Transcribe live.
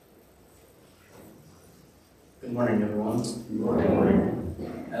Good morning, everyone. Good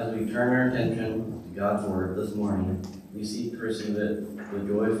morning. As we turn our attention to God's Word this morning, we seek to receive it with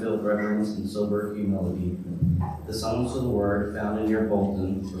joy-filled reverence and sober humility. The songs of the Word found in your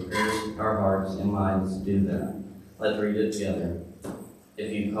bulletin prepares our hearts and minds to do that. Let's read it together.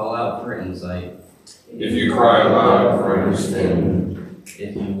 If you call out for insight, if you cry aloud for understanding,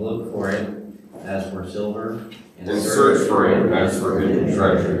 if you look for it as for silver and search for it as for hidden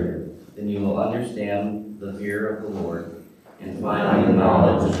treasure, then you will understand the fear of the Lord and find the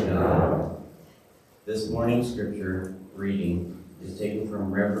knowledge of God. This morning's scripture reading is taken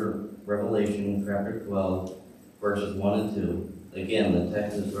from Revelation chapter 12, verses 1 and 2. Again, the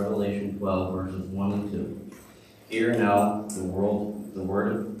text is Revelation 12, verses 1 and 2. Hear now the word of the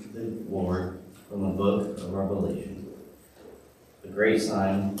Lord from the book of Revelation. A great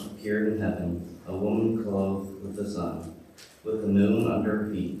sign appeared in heaven, a woman clothed with the sun, with the moon under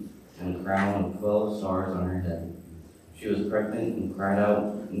her feet, and a crown of 12 stars on her head. She was pregnant and cried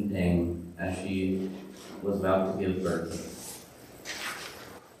out in pain as she was about to give birth.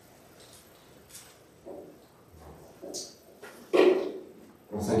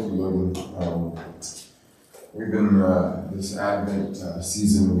 Well, thank you, Logan. We've been, this Advent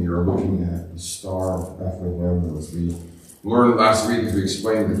season, we are looking at the Star of Bethlehem. As we learned last week, as we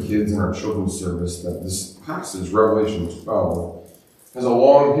explained to the kids in our children's service, that this passage, Revelation 12, has a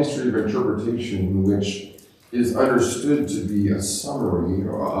long history of interpretation which is understood to be a summary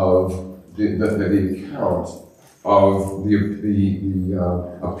of the account of the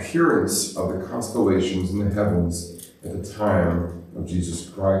appearance of the constellations in the heavens at the time of Jesus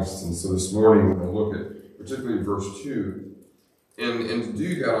Christ. And so this morning we're going to look at particularly verse 2. And to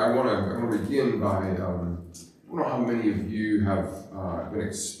do that, I want to begin by, I don't know how many of you have been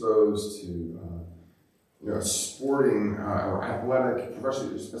exposed to sporting or athletic,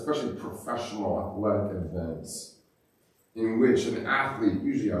 especially professional athletic events in which an athlete,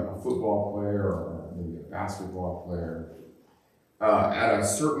 usually a football player or maybe a basketball player, at a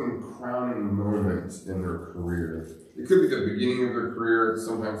certain crowning moment in their career. It could be the beginning of their career.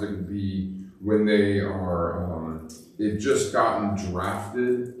 Sometimes it could be when they are they've just gotten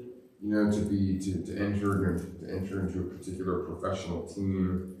drafted, to enter into a particular professional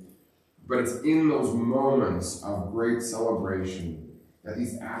team. But it's in those moments of great celebration that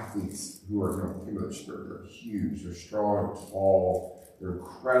these athletes who are, they're huge, they're strong, tall, they're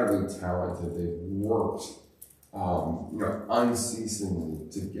incredibly talented, they've worked, unceasingly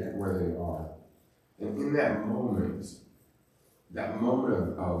to get where they are. And in that moment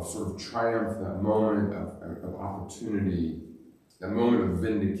of sort of triumph, that moment of opportunity, that moment of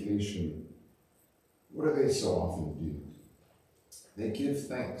vindication, what do they so often do? They give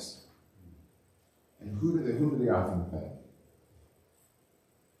thanks. And whom do they often thank?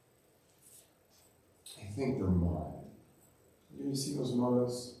 I think their mom. You see those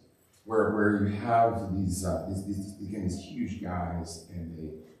moments where you have these huge guys,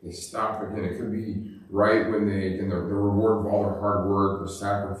 and they stop again. It could be right when the reward of all their hard work or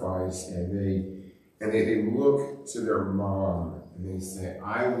sacrifice, and they look to their mom and they say,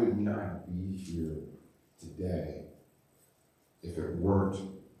 "I would not be here today if it weren't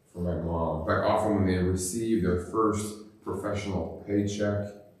for my mom." In fact, often when they receive their first professional paycheck,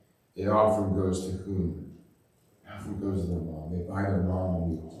 it often goes to whom? It often goes to their mom. They buy their mom a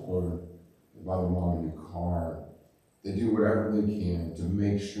new clothes. They buy their mom a new car. They do whatever they can to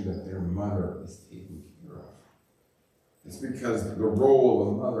make sure that their mother is taken care of. It's because the role of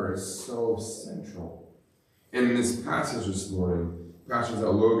a mother is so central. And in this passage this morning, the passage that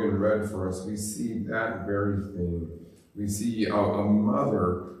Logan read for us, we see that very thing. We see a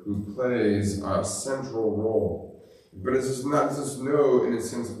mother who plays a central role. But this is no, in a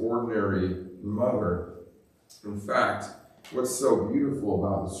sense, ordinary mother. In fact, what's so beautiful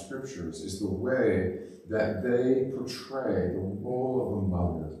about the scriptures is the way that they portray the role of a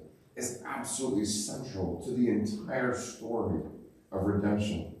mother is absolutely central to the entire story of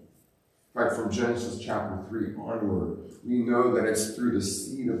redemption. In fact, from Genesis chapter 3 onward, we know that it's through the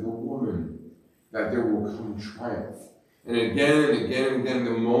seed of the woman that there will come triumph. And again and again and again,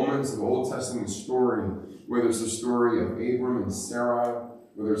 the moments of the Old Testament story, whether it's the story of Abram and Sarah,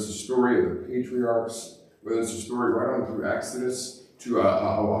 whether it's the story of the patriarchs, whether it's the story right on through Exodus, to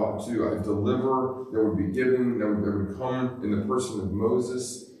a deliverer that would be given, that would come in the person of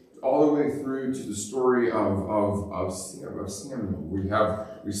Moses, all the way through to the story of Samuel.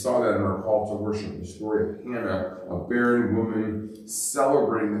 We saw that in our call to worship, the story of Hannah, a barren woman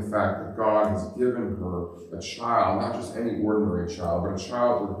celebrating the fact that God has given her a child, not just any ordinary child, but a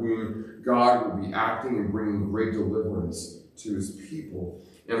child for whom God will be acting and bringing great deliverance to his people.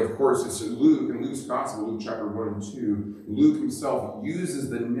 And of course, it's Luke, in Luke's Gospel, Luke chapter 1 and 2, Luke himself uses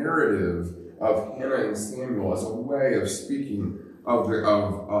the narrative of Hannah and Samuel as a way of speaking of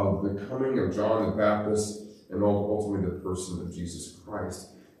the coming of John the Baptist and ultimately the person of Jesus Christ.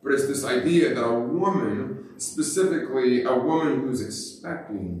 But it's this idea that a woman, specifically a woman who's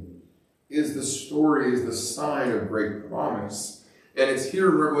expecting, is the sign of great promise. And it's here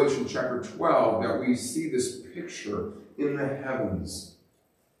in Revelation chapter 12 that we see this picture in the heavens.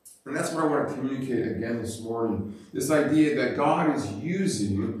 And that's what I want to communicate again this morning. This idea that God is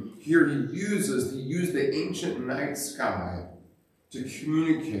using, here he used the ancient night sky to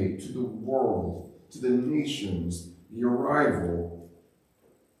communicate to the world, to the nations, the arrival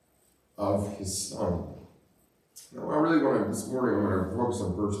of his Son. Now, I really want to, this morning, I want to focus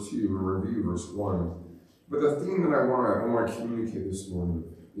on verse 2 and review verse 1. But the theme that I want to communicate this morning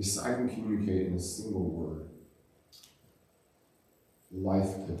is I can communicate in a single word.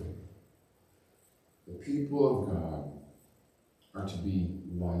 Life-giving. The people of God are to be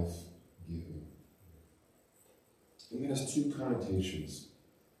life-giving. And it has two connotations.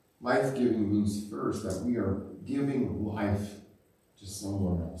 Life-giving means first that we are giving life to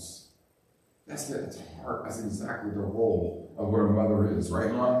someone else. That's exactly the role of what a mother is,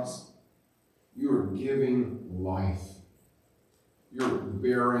 right, moms? You are giving life. You're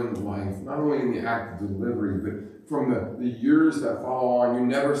bearing life, not only in the act of delivery, but from the years that follow on. You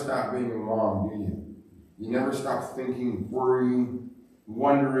never stop being a mom, do you? You never stop thinking, worrying,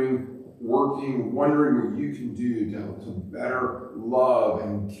 wondering, working, wondering what you can do to better love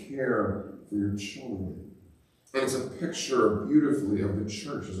and care for your children. And it's a picture beautifully of the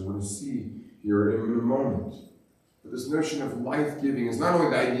church, as we're going to see here in a moment. But this notion of life-giving is not only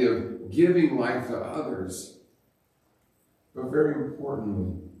the idea of giving life to others, but very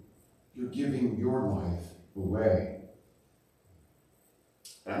importantly, you're giving your life away.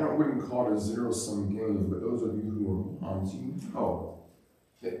 And I wouldn't call it a zero-sum game, but those of you who are moms, you know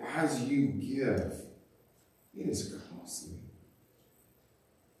that as you give, it is costly.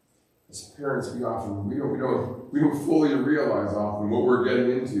 As parents, we don't fully realize often what we're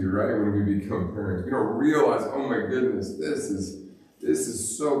getting into, right? When we become parents, we don't realize, oh my goodness, this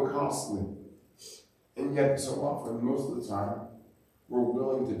is so costly. And yet, so often, most of the time, we're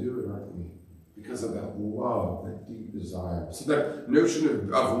willing to do it, aren't we? Because of that love, that deep desire. So that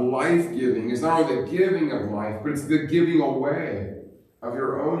notion of life-giving is not only the giving of life, but it's the giving away of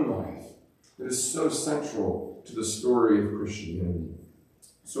your own life that is so central to the story of Christianity.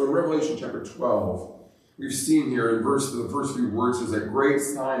 So in Revelation chapter 12, we've seen here in the first few words is a great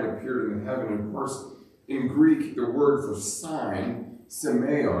sign appeared in heaven. And of course, in Greek, the word for sign,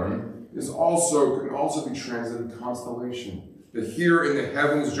 semeion, can also be translated constellation. That here in the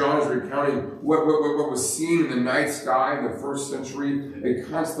heavens, John is recounting what was seen in the night sky in the first century. A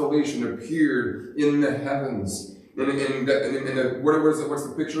constellation appeared in the heavens. And what's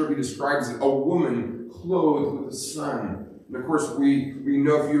the picture? He describes it, a woman clothed with the sun. And of course, we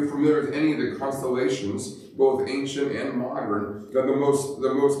know, if you're familiar with any of the constellations, both ancient and modern, that one of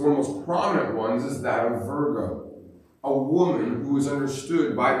the most prominent ones is that of Virgo. A woman who is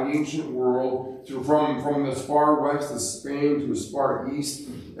understood by the ancient world from as far west as Spain to as far east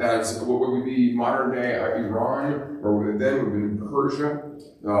as what would be modern day Iran, or then would have been Persia,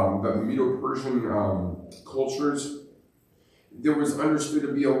 the Medo-Persian cultures. There was understood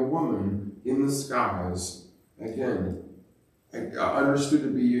to be a woman in the skies, again, understood to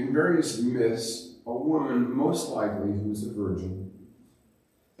be in various myths, a woman most likely who was a virgin,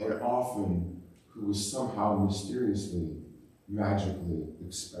 and often who was somehow mysteriously, magically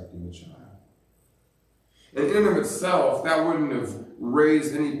expecting a child. And in and of itself, that wouldn't have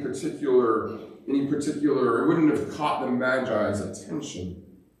raised any particular, it wouldn't have caught the Magi's attention.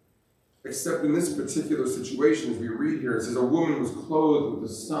 Except in this particular situation, as we read here, it says a woman was clothed with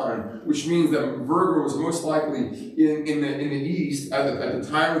the sun, which means that Virgo was most likely in the east at the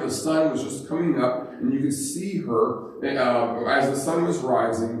time where the sun was just coming up, and you could see her as the sun was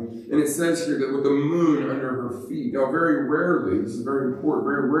rising. And it says here that with the moon under her feet. Now, very rarely, this is very important,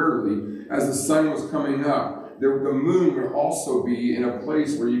 very rarely, as the sun was coming up, the moon would also be in a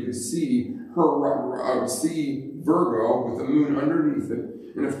place where you could see see Virgo with the moon underneath it.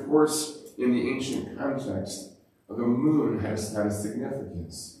 And of course, in the ancient context, the moon had a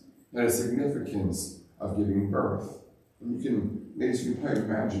significance. It had a significance of giving birth. And you can probably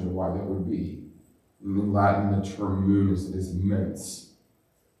imagine why that would be. In Latin, the term moon is mens.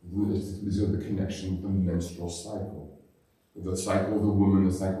 These are the connection with the menstrual cycle. The cycle of the woman,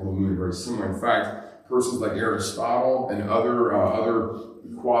 the cycle of the moon, very similar. In fact, persons like Aristotle and other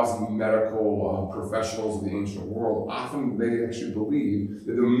quasi-medical professionals of the ancient world, often they actually believe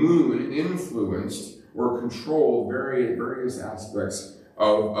that the moon influenced or controlled various aspects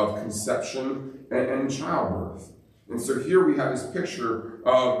of conception and childbirth. And so here we have this picture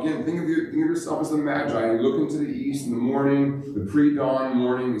of, again, think of yourself as the Magi. You look into the east in the morning, the pre-dawn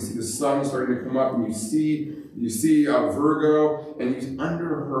morning, you see the sun starting to come up, and you see Virgo, and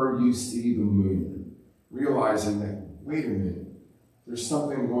under her you see the moon, realizing that, wait a minute, there's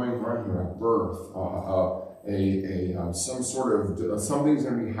something going on here, a birth, some sort of, something's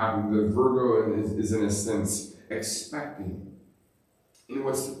going to be happening. The Virgo is in a sense expecting. And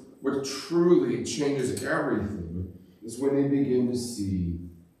what truly changes everything is when they begin to see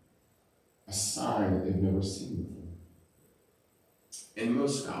a sign that they've never seen before. And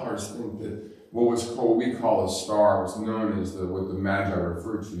most scholars think that what we call a star, what's known as what the Magi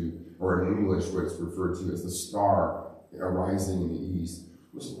refer to, or in English what it's referred to as the star arising in the east,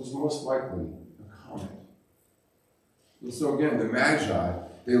 was most likely a comet. And so again, the Magi,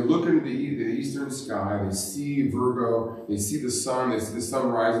 they look into the eastern sky, they see Virgo, they see the sun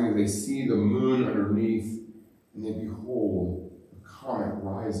rising, they see the moon underneath, and they behold a comet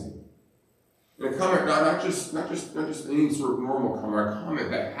rising. And a comet, not just any sort of normal comet, a comet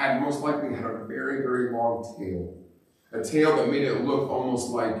that had most likely had a very, very long tail. A tail that made it look almost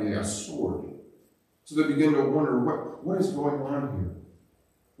like a sword. So they begin to wonder, what is going on here?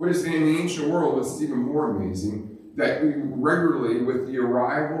 What is in the ancient world, this is even more amazing, that regularly with the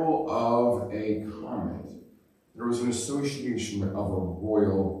arrival of a comet, there was an association of a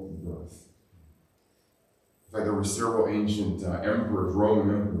royal birth. In fact, there were several ancient emperors,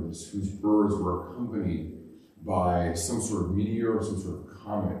 Roman emperors, whose births were accompanied by some sort of meteor or some sort of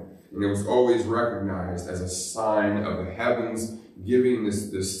comet. And it was always recognized as a sign of the heavens, giving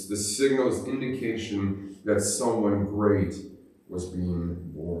this signal, this indication that someone great was being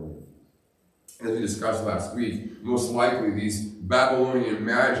born. And as we discussed last week, most likely these Babylonian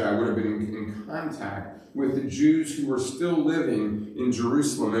Magi would have been in contact with the Jews who were still living in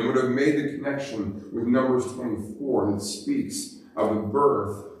Jerusalem and would have made the connection with Numbers 24 that speaks of the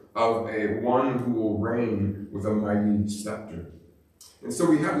birth of one who will reign with a mighty scepter. And so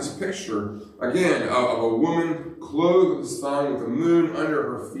we have this picture, again, of a woman clothed with the sun, with the moon under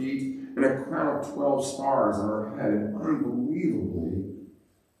her feet, and a crown of 12 stars on her head. And unbelievably,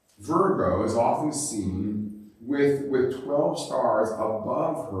 Virgo is often seen with 12 stars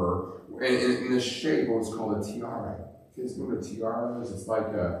above her in the shape of what's called a tiara. Kids know what a tiara is? It's like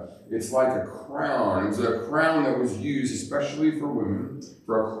a crown. It was a crown that was used especially for women,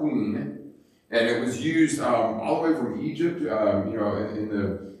 for a queen. And it was used all the way from Egypt, in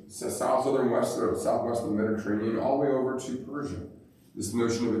the southwest of the Mediterranean, all the way over to Persia. This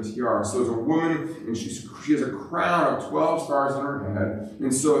notion of a tiara. So as a woman, and she has a crown of 12 stars on her head.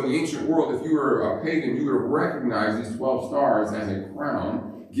 And so in the ancient world, if you were a pagan, you would have recognized these 12 stars as a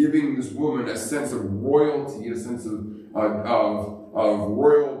crown, giving this woman a sense of royalty, a sense of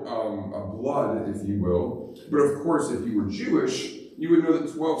royal blood, if you will. But of course, if you were Jewish, you would know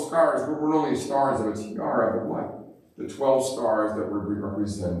that 12 stars were only stars of a tiara, but what? The 12 stars that would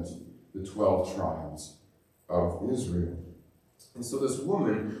represent the 12 tribes of Israel. And so this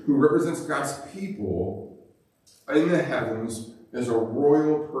woman who represents God's people in the heavens as a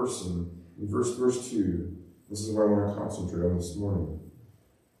royal person, in verse 2, this is what I want to concentrate on this morning.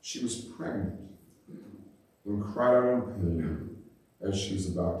 She was pregnant and cried out in pain as she was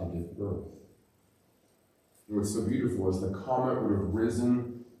about to give birth. And what's so beautiful is the comet would have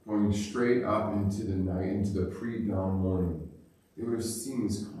risen, going straight up into the night, into the pre-dawn morning. They would have seen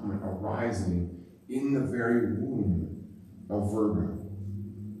this comet arising in the very womb of Virgo,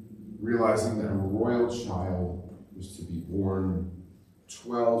 realizing that a royal child was to be born.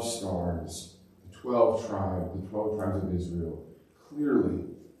 12 stars, the 12 tribes of Israel. Clearly,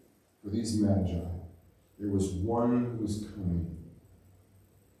 for these Magi, there was one who was coming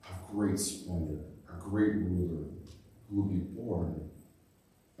of great splendor, a great ruler who would be born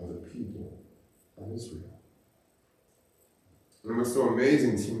of the people of Israel. And what's so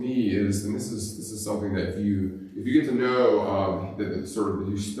amazing to me is, and this is something that if you get to know that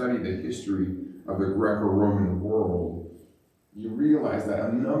you study the history of the Greco-Roman world, you realize that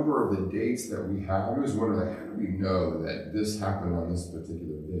a number of the dates that we have, I always wonder, how do we know that this happened on this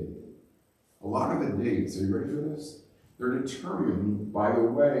particular date? A lot of the dates, are you ready for this? They're determined by the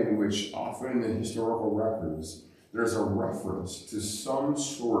way in which, often in the historical records, there's a reference to some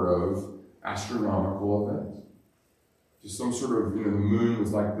sort of astronomical event. To some sort of, the moon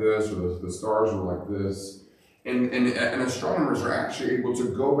was like this, or the stars were like this. And astronomers are actually able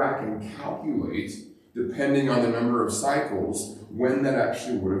to go back and calculate depending on the number of cycles, when that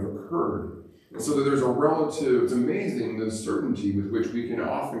actually would have occurred. And so that there's a relative, it's amazing the certainty with which we can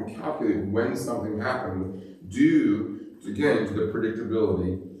often calculate when something happened due, again, to the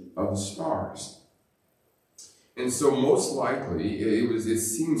predictability of the stars. And so most likely, it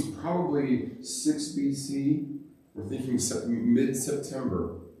seems probably 6 BC, we're thinking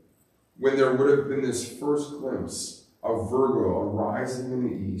mid-September, when there would have been this first glimpse of Virgo arising in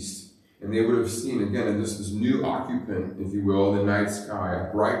the east, and they would have seen, again, this new occupant, if you will, in the night sky,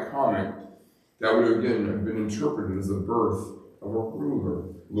 a bright comet that would, again, have been interpreted as the birth of a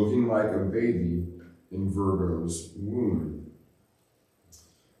ruler, looking like a baby in Virgo's womb.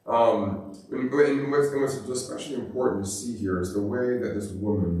 And what's especially important to see here is the way that this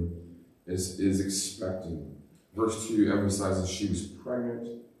woman is expecting. Verse 2 emphasizes she was pregnant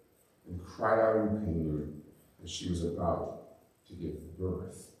and cried out in pain as she was about to give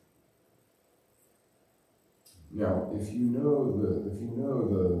birth. Now, if you know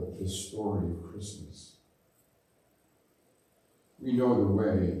the story of Christmas, we know the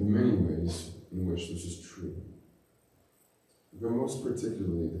many ways in which this is true. But most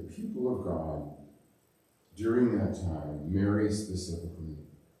particularly, the people of God, during that time, Mary specifically,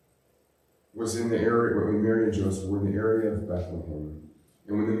 was in the area, when Mary and Joseph were in the area of Bethlehem.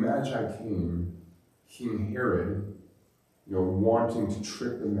 And when the Magi came, King Herod, wanting to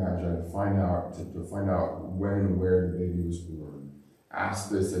trick the Magi to find out when and where the baby was born, asked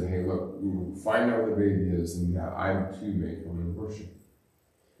this, said, hey, look, find out where the baby is, and that I too may come and worship.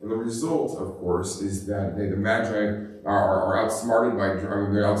 And the result, of course, is that the Magi are outsmarted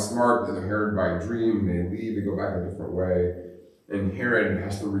they outsmart Herod by a dream, and they leave, they go back a different way, and Herod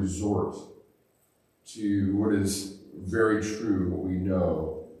has to resort to what is very true, what we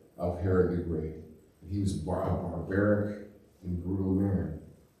know of Herod the Great. He was a barbaric and brutal man.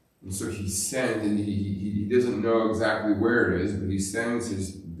 And so he sends, and he doesn't know exactly where it is, but he sends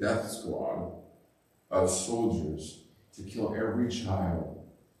his death squad of soldiers to kill every child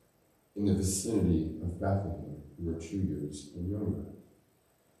in the vicinity of Bethlehem who were 2 years and younger.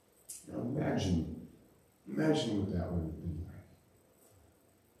 Now imagine what that would have been like.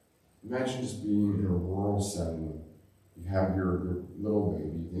 Imagine just being in a rural setting. You have your little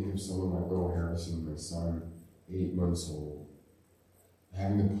baby. Think of someone like little Harrison, my son, 8 months old,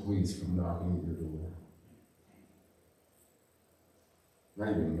 having the police come knocking at your door. Not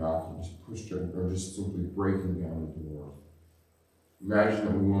even knocking, just pushed or just simply breaking down the door. Imagine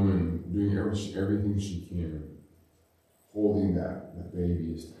a woman doing everything she can, holding that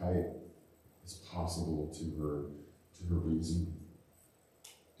baby as tight as possible to her bosom.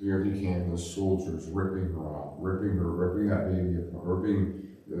 Doing everything she can, the soldiers ripping her off, ripping that baby apart,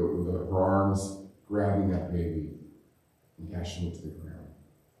 ripping her arms, grabbing that baby, and dashing it to the ground.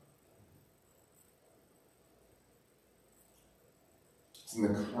 It's in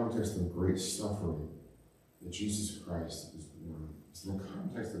the context of great suffering that Jesus Christ is born. It's in the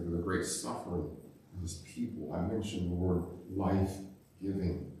context of the great suffering of his people. I mentioned the word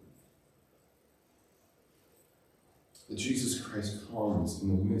life-giving. That Jesus Christ comes in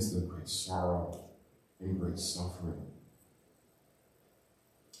the midst of great sorrow and great suffering.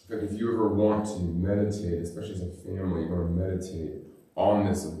 In fact, if you ever want to meditate, especially as a family, you want to meditate on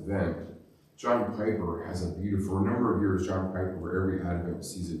this event, John Piper has a number of years, John Piper, every Advent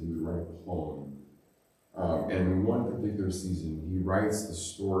season, he would write a poem. And in one particular season, he writes the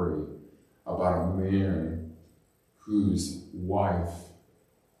story about a man whose wife,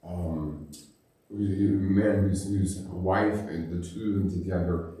 whose wife and the two of them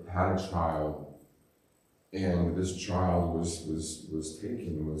together had a child, and this child was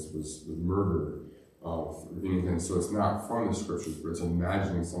taken, was murdered. And so it's not from the scriptures, but it's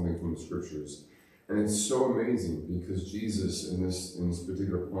imagining something from the scriptures. And it's so amazing because Jesus, in this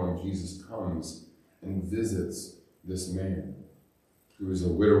particular poem, Jesus comes and visits this man who is a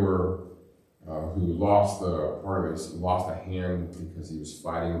widower, who lost a hand because he was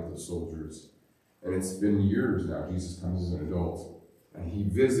fighting with the soldiers. And it's been years now. Jesus comes as an adult, and he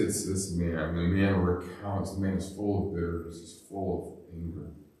visits this man. The man recounts. The man is full of bitterness. He's full of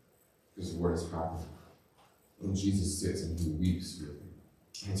anger because of what has happened. And Jesus sits and he weeps with him.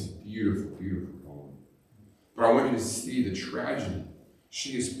 And it's a beautiful, beautiful poem. But I want you to see the tragedy.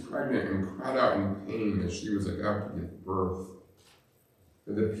 She is pregnant and cried out in pain as she was about to give birth.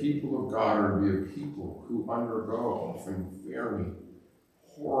 That the people of God are to be a people who undergo often very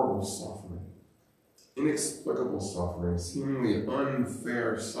horrible suffering, inexplicable suffering, seemingly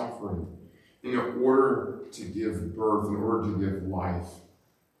unfair suffering, in order to give birth, in order to give life.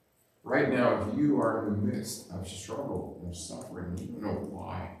 Right now, if you are in the midst of struggle and suffering, you don't know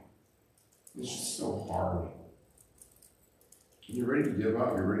why. It's just so hard. You're ready to give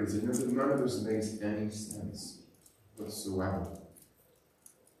up. You're ready to say, no, none of this makes any sense whatsoever.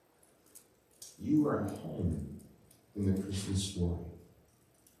 You are at home in the Christmas story.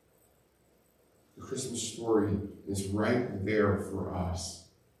 The Christmas story is right there for us.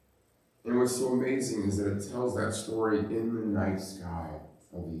 And what's so amazing is that it tells that story in the night sky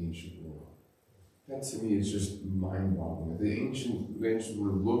of the ancient world. That to me is just mind-boggling. The ancient would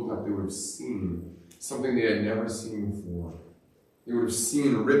have looked up, they would have seen something they had never seen before. They would have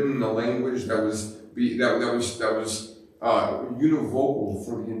seen written in a language that was univocal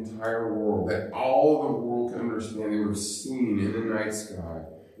for the entire world, that all the world could understand. They would have seen in the night sky,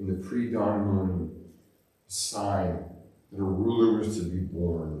 in the pre-dawn morning, a sign that a ruler was to be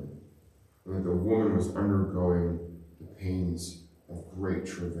born, and that the woman was undergoing the pains of great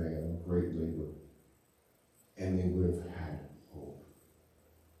travail, great labor. And they would have had hope.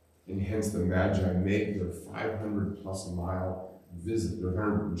 And hence the Magi make their 500 plus mile visit, their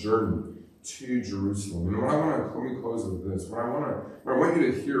journey to Jerusalem. And let me close with this. What I want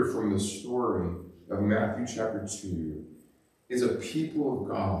you to hear from the story of Matthew chapter 2 is a people of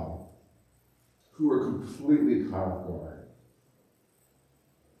God who are completely caught off guard.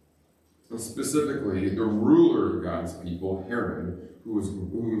 And specifically, the ruler of God's people, Herod,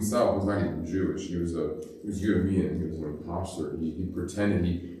 who himself was not even Jewish. He was Judean. He was an imposter. He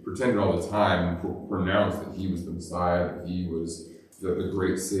pretended all the time and pronounced that he was the Messiah, that he was the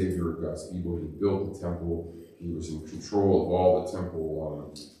great savior of God's people. He built the temple. He was in control of all the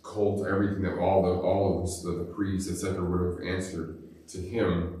temple cult, everything that all of the priests, etc., would have answered to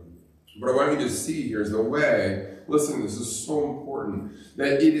him. But what I want you to see here is the way. Listen, this is so important,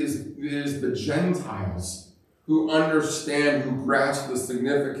 that it is the Gentiles who understand, who grasp the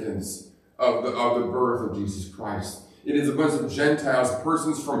significance of the birth of Jesus Christ. It is a bunch of Gentiles,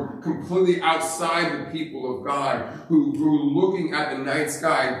 persons from completely outside the people of God, who looking at the night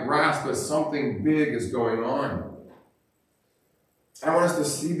sky, grasp that something big is going on. I want us to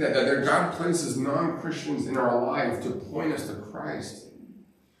see that God places non-Christians in our life to point us to Christ.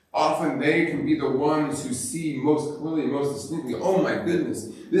 Often they can be the ones who see most clearly, most distinctly, oh my goodness,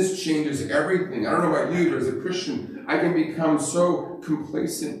 this changes everything. I don't know about you, but as a Christian, I can become so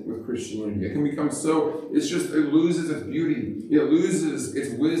complacent with Christianity. I can become it loses its beauty. It loses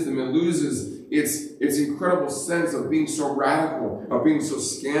its wisdom. It loses its incredible sense of being so radical, of being so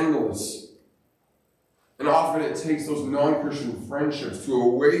scandalous. And often it takes those non-Christian friendships to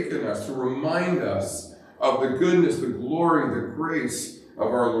awaken us, to remind us of the goodness, the glory, the grace of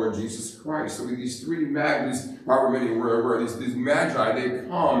our Lord Jesus Christ. So these three magi, these magi, they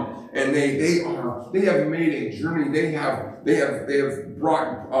come and they have made a journey. They have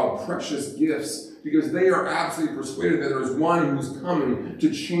brought precious gifts because they are absolutely persuaded that there is one who's coming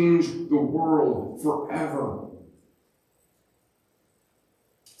to change the world forever.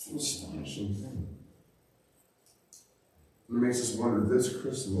 It's an astonishing thing. It makes us wonder this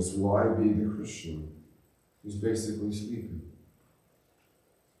Christmas, will I be the Christian who's basically sleeping?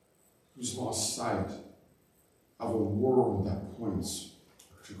 Who's lost sight of a world that points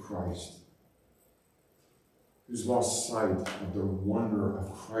to Christ? Who's lost sight of the wonder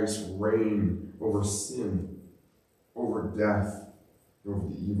of Christ's reign over sin, over death, and over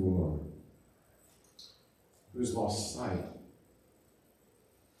the evil one? Who's lost sight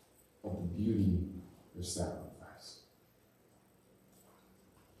of the beauty of sacrifice?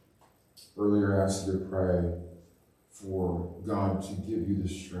 Earlier I asked you to pray for God to give you the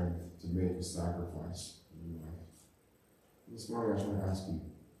strength to make a sacrifice in your life. This morning I just want to ask you,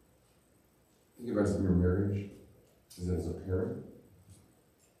 think about it in your marriage. Is it as a parent?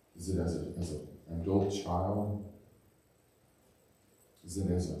 Is it as an adult child? Is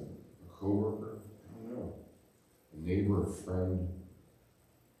it as a coworker? I don't know. A neighbor, a friend?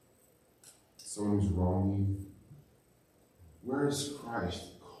 Someone who's wronged you? Where is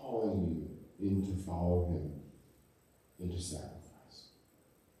Christ calling you in to follow him, into sacrifice,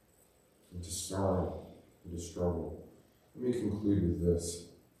 into sorrow, into struggle? Let me conclude with this.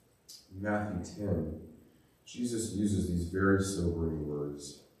 In Matthew 10, Jesus uses these very sobering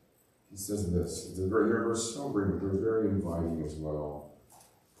words. He says this. They're very sobering, but they're very inviting as well.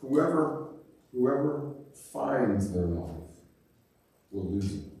 Whoever finds their life will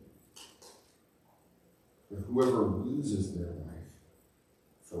lose it. But whoever loses their life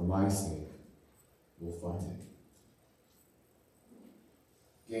for my sake will find it.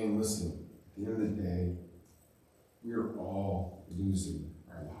 Gang, listen, at the end of the day, we are all losing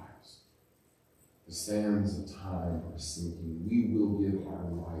our lives. The sands of time are sinking. We will give our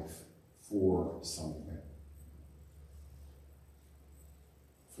life for something.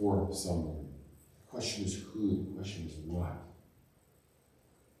 For someone. question is who, the question is what.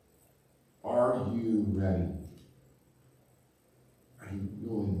 Are you ready? Are you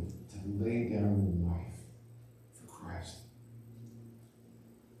willing to lay down your life for Christ?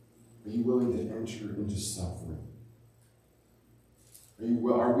 Are you willing to enter into suffering?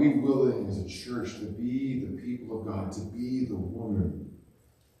 Are we willing as a church to be the people of God, to be the woman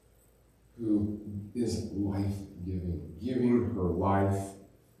who is life-giving, giving her life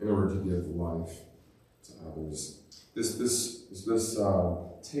in order to give life to others? This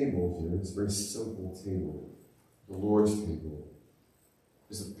table here, this very simple table, the Lord's table,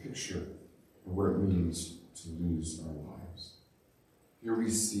 is a picture of what it means to lose our lives. Here we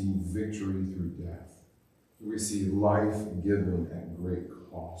see victory through death. Here we see life given at great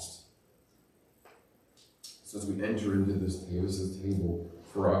cost. So as we enter into this is a table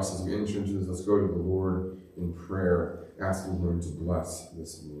for us. As we enter into this, let's go to the Lord in prayer, asking him to bless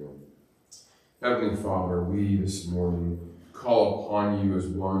this meal. Heavenly Father, we this morning call upon you as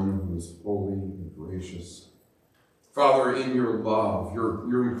one who is holy and gracious. Father, in your love,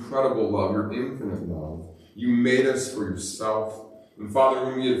 your incredible love, your infinite love, you made us for yourself. And Father,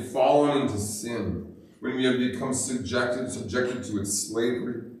 when we had fallen into sin, when we have become subjected to its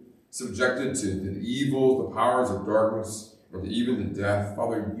slavery, subjected to the evil, the powers of darkness, and to even to death,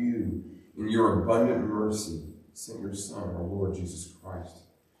 Father, you, in your abundant mercy, sent your Son, our Lord Jesus Christ,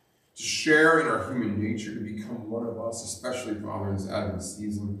 to share in our human nature, to become one of us, especially, Father, in this Advent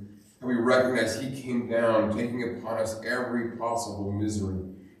season. And we recognize he came down, taking upon us every possible misery,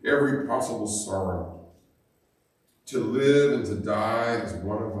 every possible sorrow, to live and to die as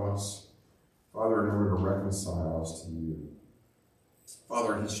one of us, Father, in order to reconcile us to you.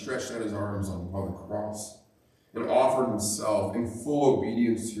 Father, he stretched out his arms on the cross and offered himself in full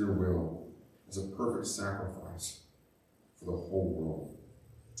obedience to your will as a perfect sacrifice for the whole world.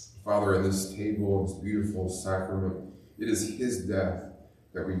 Father, in this table, this beautiful sacrament, it is his death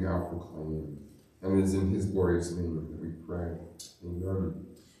that we now proclaim. And it is in his glorious name that we pray. Amen.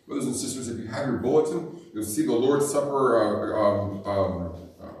 Brothers and sisters, if you have your bulletin, you'll see the Lord's Supper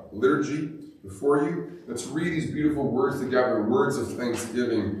liturgy before you. Let's read these beautiful words together, words of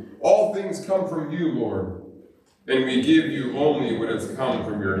thanksgiving. All things come from you, Lord, and we give you only what has come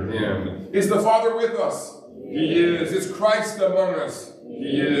from your hand. Is the Father with us? He is. Is Christ among us?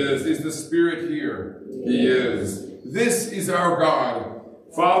 He is. Is the Spirit here? He is. This is our God,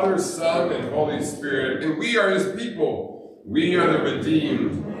 Father, Son, and Holy Spirit, and we are his people. We are the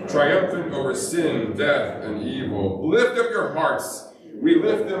redeemed, triumphant over sin, death, and evil. Lift up your hearts. We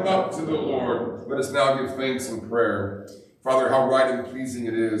lift them up to the Lord. Let us now give thanks in prayer. Father, how right and pleasing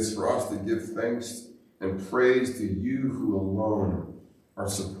it is for us to give thanks and praise to you who alone are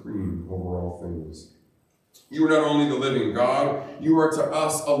supreme over all things. You are not only the living God, you are to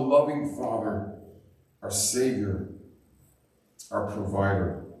us a loving Father, our Savior, our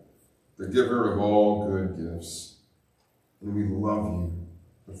provider, the giver of all good gifts. And we love you.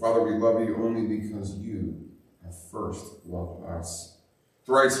 But Father, we love you only because you have first loved us.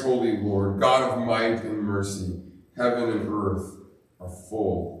 Thrice holy Lord, God of might and mercy, heaven and earth are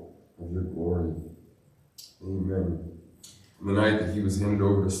full of your glory. Amen. On the night that he was handed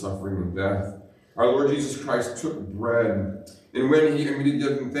over to suffering and death, our Lord Jesus Christ took bread, and when he had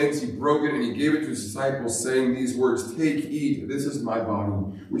given thanks, he broke it and he gave it to his disciples, saying these words, "Take, eat, this is my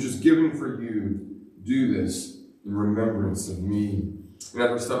body, which is given for you. Do this in remembrance of me." And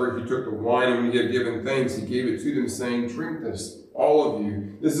after supper, he took the wine, and when he had given thanks, he gave it to them, saying, "Drink this, all of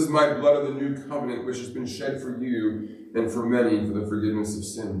you. This is my blood of the new covenant, which has been shed for you and for many for the forgiveness of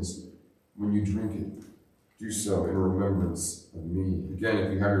sins. When you drink it, do so in remembrance of me." Again,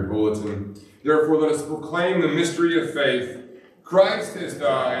 if you have your bulletin, therefore let us proclaim the mystery of faith. Christ has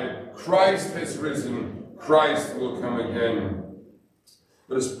died. Christ has risen. Christ will come again.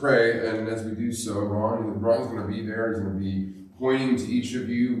 Let us pray, and as we do so, Ron's going to be there. He's going to be pointing to each of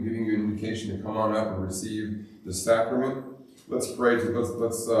you, giving you an indication to come on up and receive the sacrament. Let's pray. Let me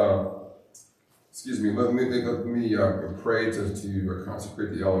pray to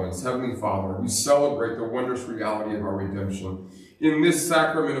consecrate the elements. Heavenly Father, we celebrate the wondrous reality of our redemption in this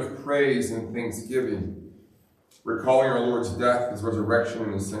sacrament of praise and thanksgiving, recalling our Lord's death, his resurrection,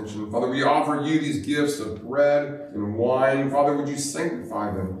 and ascension. Father, we offer you these gifts of bread and wine. Father, would you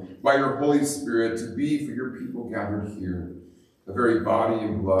sanctify them by your Holy Spirit to be for your people gathered here, the very body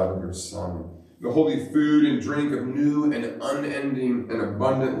and blood of your Son, the holy food and drink of new and unending and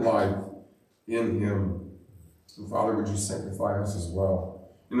abundant life in him. And Father, would you sanctify us as well,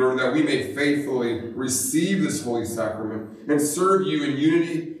 in order that we may faithfully receive this holy sacrament and serve you in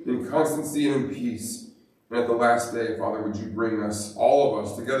unity, in constancy, and in peace. And at the last day, Father, would you bring us, all of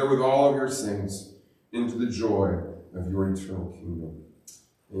us, together with all of your saints, into the joy of your eternal kingdom.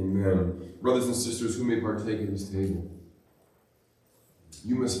 Amen. Brothers and sisters who may partake of this table,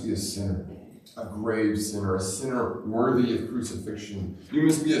 you must be a sinner, a grave sinner, a sinner worthy of crucifixion. You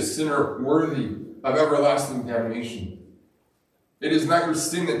must be a sinner worthy of everlasting damnation. It is not your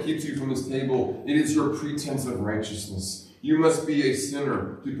sin that keeps you from this table. It is your pretense of righteousness. You must be a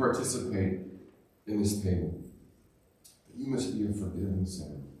sinner to participate in this table. You must be a forgiven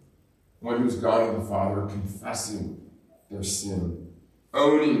sinner, one who's gone to the Father confessing their sin,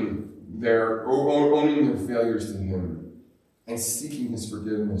 owning their failures to him, and seeking his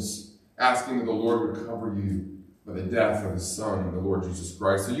forgiveness, asking that the Lord would cover you by the death of his Son, the Lord Jesus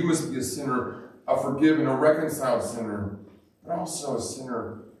Christ. So you must be a sinner, a forgiven, a reconciled sinner, but also a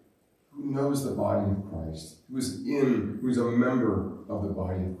sinner who knows the body of Christ, who is a member of the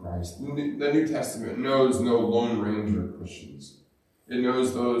body of Christ. The New Testament knows no Lone Ranger Christians. It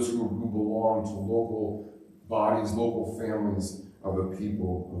knows those who belong to local bodies, local families of the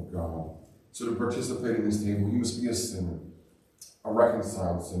people of God. So to participate in this table, you must be a sinner, a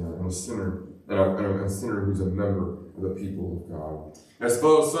reconciled sinner, and a sinner who's a member of the people of God. As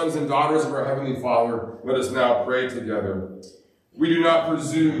fellow sons and daughters of our Heavenly Father, let us now pray together. We do not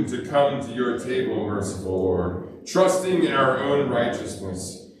presume to come to your table, merciful Lord, trusting in our own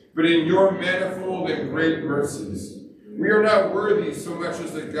righteousness, but in your manifold and great mercies. We are not worthy so much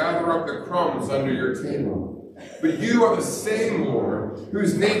as to gather up the crumbs under your table, but you are the same Lord,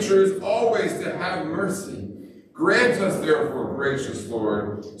 whose nature is always to have mercy. Grant us, therefore, gracious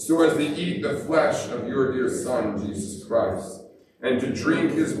Lord, so as to eat the flesh of your dear Son, Jesus Christ, and to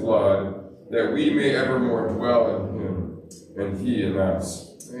drink his blood, that we may evermore dwell in him, and he in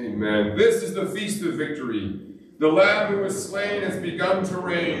us. Amen. This is the feast of victory. The Lamb who was slain has begun to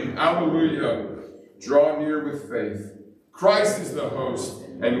reign. Alleluia. Draw near with faith. Christ is the host,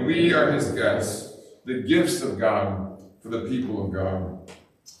 and we are his guests, the gifts of God for the people of God.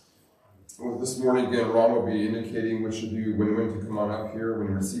 Well, this morning, again, Ron will be indicating which of you, when to come on up here,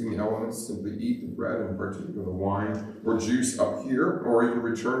 when receiving the elements, simply eat the bread and partake of the wine or juice up here, or even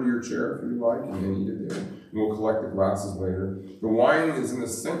return to your chair if you like, and then eat it there. And we'll collect the glasses later. The wine is in the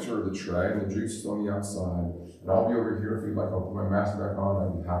center of the tray, and the juice is on the outside. And I'll be over here if you'd like. I'll put my mask back on.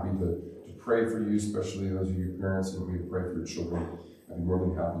 I'd be happy to pray for you, especially those of you parents, and want me to pray for your children. I'd be more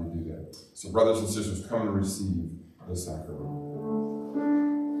than happy to do that. So brothers and sisters, come and receive the sacrament.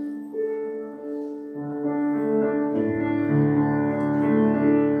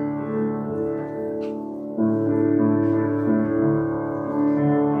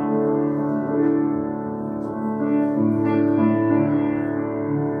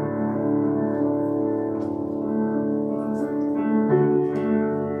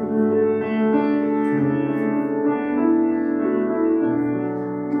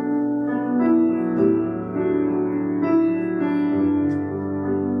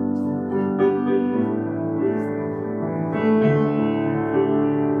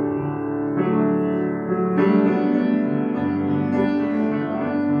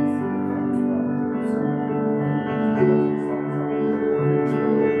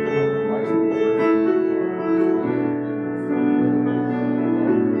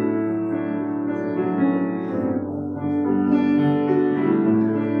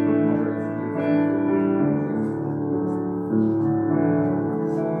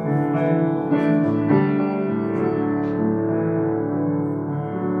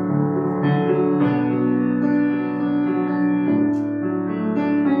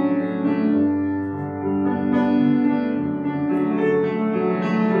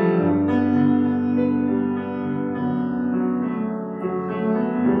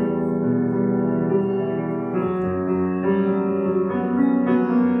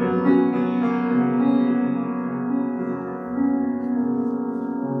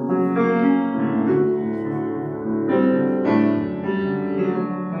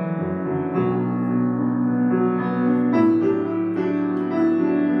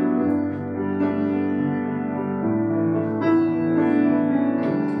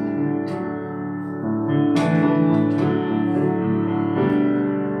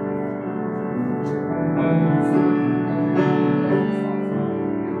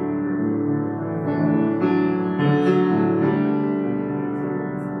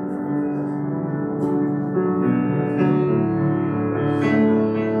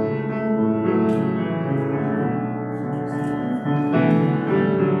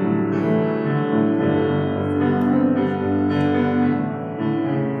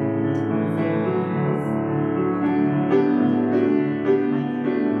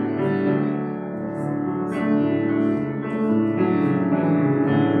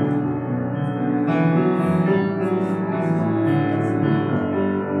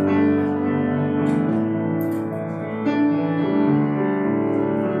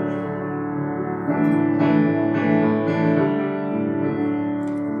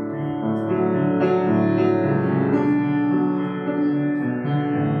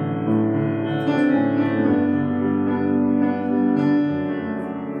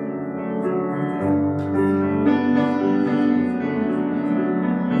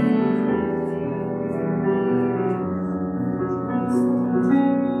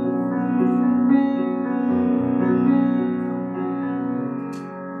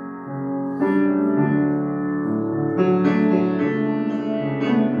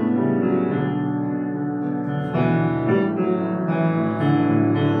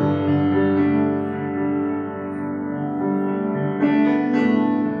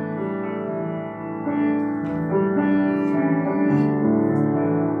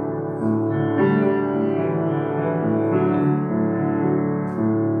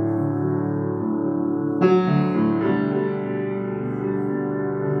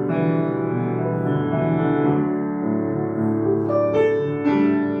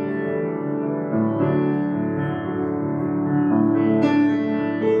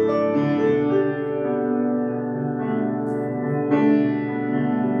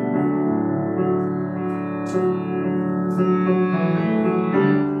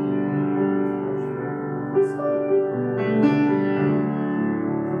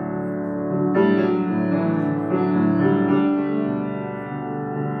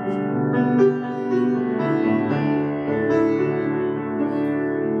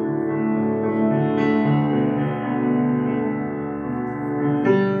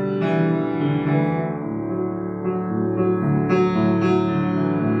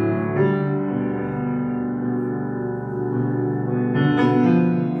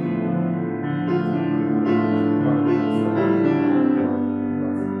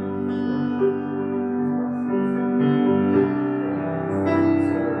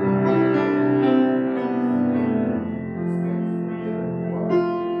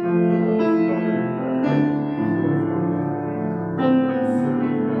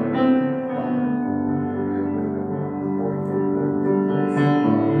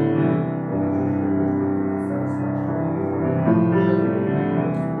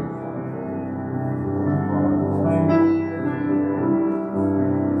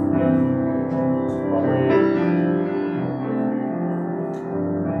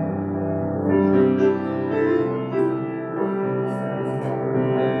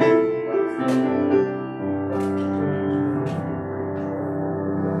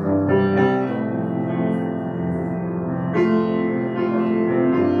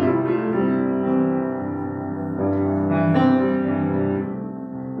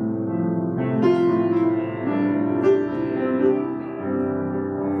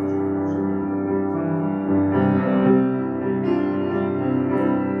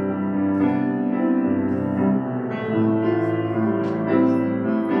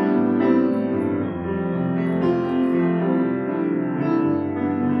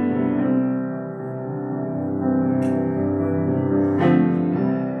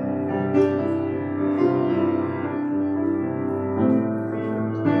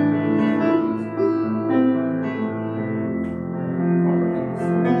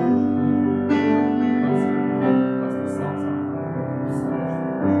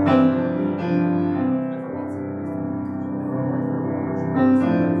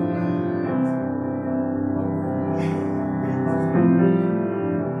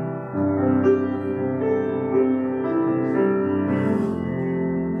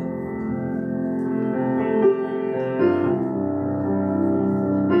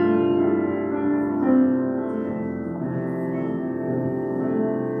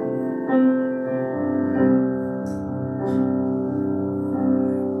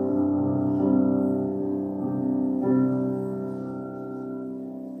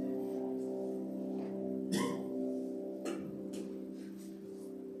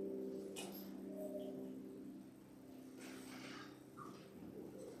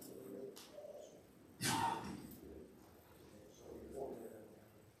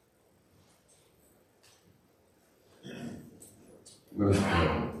 Let us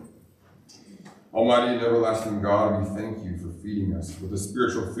pray. Almighty and everlasting God, we thank you for feeding us with the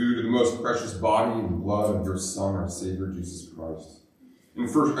spiritual food of the most precious body and blood of your Son, our Savior, Jesus Christ. And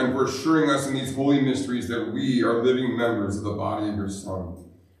for assuring us in these holy mysteries that we are living members of the body of your Son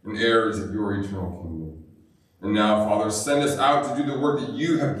and heirs of your eternal kingdom. And now, Father, send us out to do the work that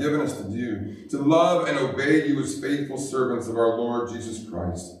you have given us to do, to love and obey you as faithful servants of our Lord Jesus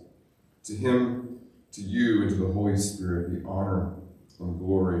Christ. To him, to you, and to the Holy Spirit be honor and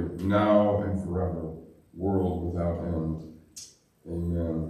glory, now and forever, world without end. Amen.